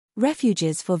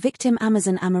Refuges for victim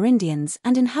Amazon Amerindians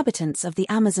and inhabitants of the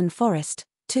Amazon forest.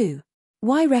 2.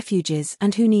 Why refuges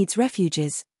and who needs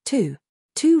refuges? 2.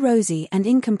 Too rosy and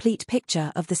incomplete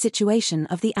picture of the situation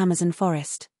of the Amazon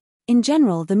forest. In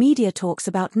general, the media talks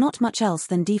about not much else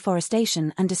than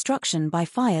deforestation and destruction by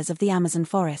fires of the Amazon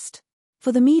forest.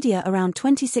 For the media, around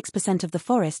 26% of the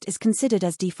forest is considered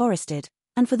as deforested,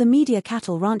 and for the media,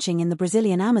 cattle ranching in the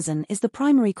Brazilian Amazon is the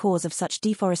primary cause of such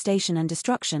deforestation and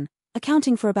destruction,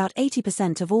 accounting for about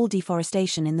 80% of all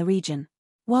deforestation in the region.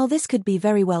 While this could be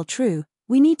very well true,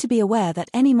 we need to be aware that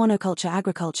any monoculture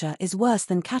agriculture is worse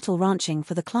than cattle ranching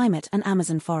for the climate and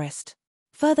Amazon forest.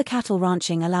 Further, cattle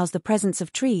ranching allows the presence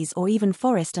of trees or even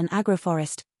forest and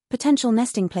agroforest, potential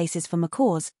nesting places for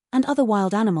macaws and other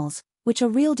wild animals, which are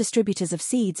real distributors of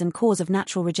seeds and cause of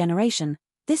natural regeneration.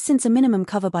 This, since a minimum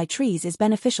cover by trees is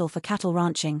beneficial for cattle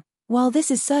ranching, while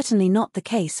this is certainly not the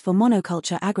case for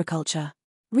monoculture agriculture.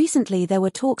 Recently there were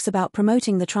talks about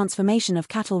promoting the transformation of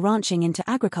cattle ranching into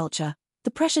agriculture.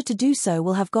 The pressure to do so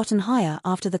will have gotten higher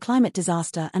after the climate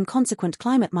disaster and consequent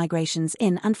climate migrations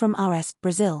in and from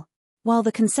Brazil. While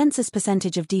the consensus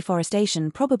percentage of deforestation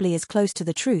probably is close to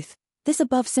the truth, this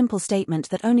above simple statement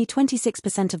that only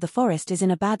 26% of the forest is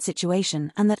in a bad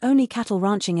situation and that only cattle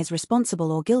ranching is responsible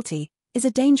or guilty, is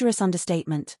a dangerous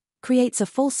understatement, creates a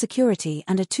false security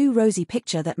and a too rosy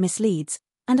picture that misleads,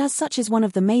 and as such is one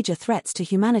of the major threats to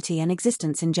humanity and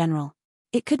existence in general.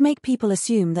 It could make people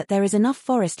assume that there is enough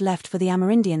forest left for the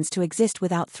Amerindians to exist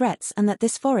without threats and that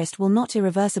this forest will not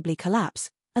irreversibly collapse,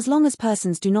 as long as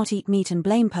persons do not eat meat, and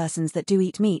blame persons that do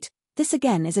eat meat. This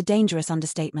again is a dangerous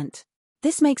understatement.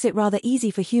 This makes it rather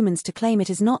easy for humans to claim it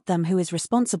is not them who is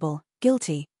responsible,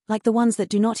 guilty, like the ones that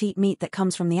do not eat meat that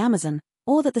comes from the Amazon,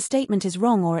 or that the statement is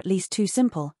wrong or at least too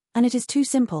simple, and it is too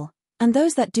simple, and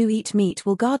those that do eat meat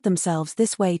will guard themselves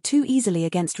this way too easily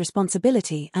against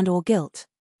responsibility and or guilt.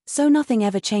 So nothing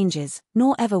ever changes,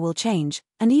 nor ever will change,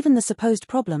 and even the supposed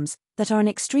problems, that are an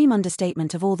extreme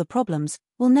understatement of all the problems,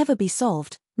 will never be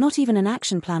solved, not even an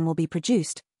action plan will be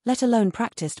produced, let alone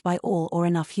practiced by all or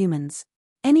enough humans.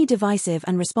 Any divisive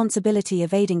and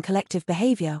responsibility-evading collective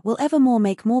behavior will evermore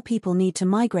make more people need to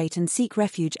migrate and seek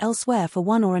refuge elsewhere for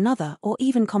one or another or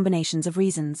even combinations of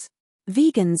reasons.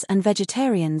 Vegans and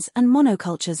vegetarians and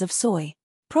monocultures of soy.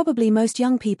 Probably most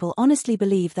young people honestly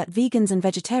believe that vegans and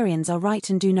vegetarians are right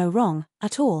and do no wrong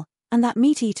at all, and that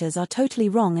meat eaters are totally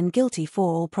wrong and guilty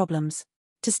for all problems.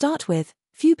 To start with,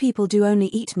 few people do only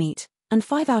eat meat, and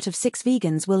 5 out of 6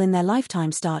 vegans will in their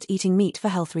lifetime start eating meat for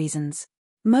health reasons.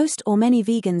 Most or many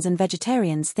vegans and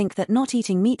vegetarians think that not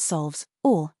eating meat solves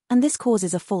all, and this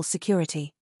causes a false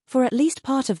security. For at least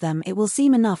part of them it will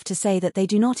seem enough to say that they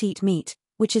do not eat meat,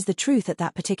 which is the truth at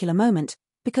that particular moment,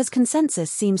 because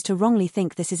consensus seems to wrongly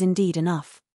think this is indeed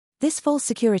enough. This false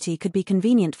security could be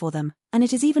convenient for them, and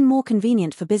it is even more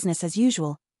convenient for business as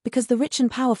usual, because the rich and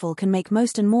powerful can make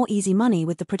most and more easy money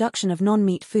with the production of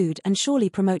non-meat food and surely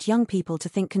promote young people to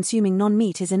think consuming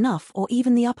non-meat is enough or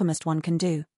even the uppermost one can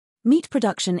do. Meat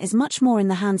production is much more in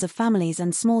the hands of families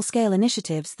and small-scale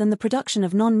initiatives than the production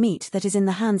of non-meat that is in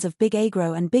the hands of big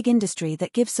agro and big industry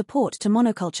that gives support to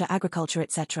monoculture agriculture,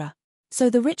 etc. So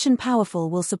the rich and powerful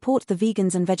will support the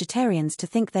vegans and vegetarians to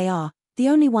think they are the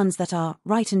only ones that are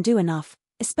right and do enough,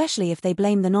 especially if they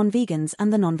blame the non-vegans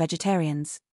and the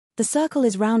non-vegetarians. The circle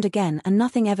is round again and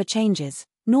nothing ever changes,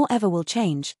 nor ever will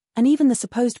change, and even the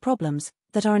supposed problems,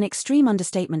 that are an extreme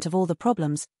understatement of all the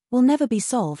problems, will never be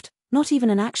solved, not even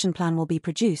an action plan will be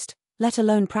produced, let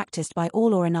alone practiced by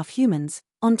all or enough humans.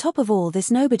 On top of all this,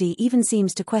 nobody even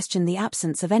seems to question the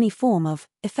absence of any form of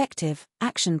effective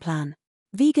action plan.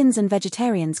 Vegans and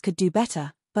vegetarians could do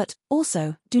better, but,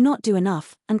 also, do not do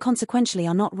enough, and consequently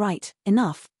are not right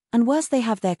enough, and worse, they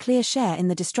have their clear share in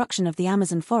the destruction of the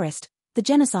Amazon forest, the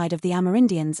genocide of the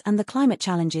Amerindians and the climate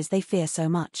challenges they fear so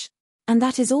much. And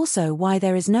that is also why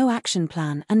there is no action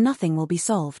plan and nothing will be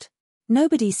solved.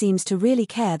 Nobody seems to really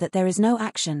care that there is no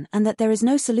action and that there is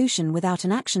no solution without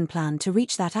an action plan to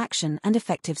reach that action and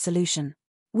effective solution.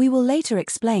 We will later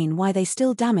explain why they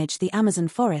still damage the Amazon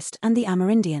forest and the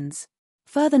Amerindians.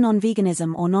 Further,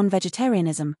 non-veganism or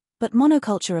non-vegetarianism, but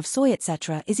monoculture of soy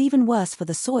etc. is even worse for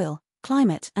the soil,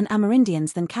 climate and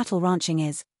Amerindians than cattle ranching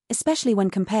is, especially when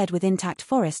compared with intact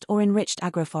forest or enriched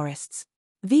agroforests.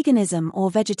 Veganism or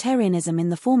vegetarianism in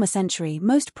the former century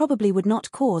most probably would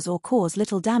not cause or cause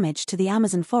little damage to the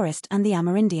Amazon forest and the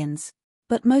Amerindians.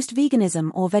 But most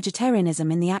veganism or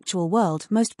vegetarianism in the actual world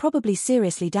most probably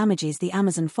seriously damages the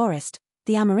Amazon forest,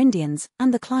 the Amerindians,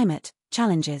 and the climate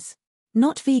challenges.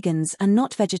 Not vegans and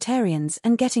not vegetarians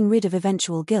and getting rid of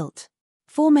eventual guilt.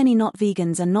 For many not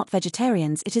vegans and not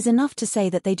vegetarians it is enough to say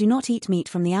that they do not eat meat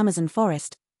from the Amazon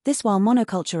forest, This while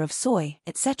monoculture of soy,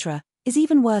 etc., is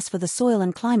even worse for the soil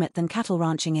and climate than cattle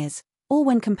ranching is, or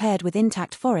when compared with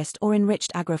intact forest or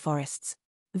enriched agroforests.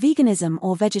 Veganism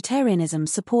or vegetarianism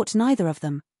support neither of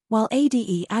them, while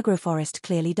ADE agroforest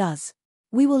clearly does.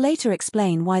 We will later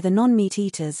explain why the non-meat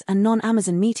eaters and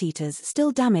non-Amazon meat eaters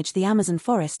still damage the Amazon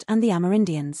forest and the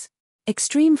Amerindians.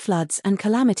 Extreme floods and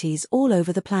calamities all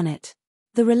over the planet.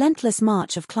 The relentless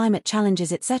march of climate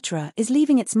challenges etc. is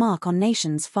leaving its mark on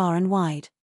nations far and wide.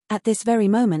 At this very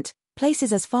moment,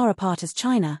 places as far apart as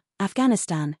China,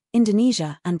 Afghanistan,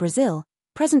 Indonesia and Brazil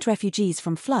present refugees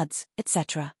from floods,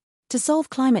 etc. To solve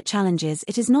climate challenges,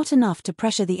 it is not enough to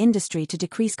pressure the industry to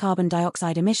decrease carbon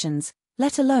dioxide emissions,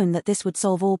 let alone that this would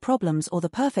solve all problems or the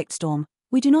perfect storm.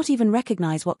 We do not even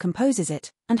recognize what composes it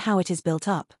and how it is built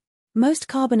up. Most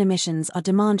carbon emissions are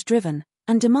demand-driven,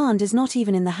 and demand is not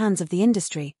even in the hands of the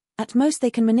industry. At most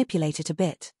they can manipulate it a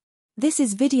bit. This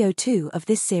is video 2 of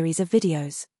this series of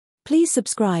videos. Please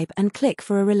subscribe and click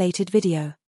for a related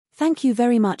video. Thank you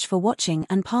very much for watching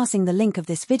and passing the link of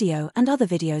this video and other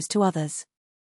videos to others.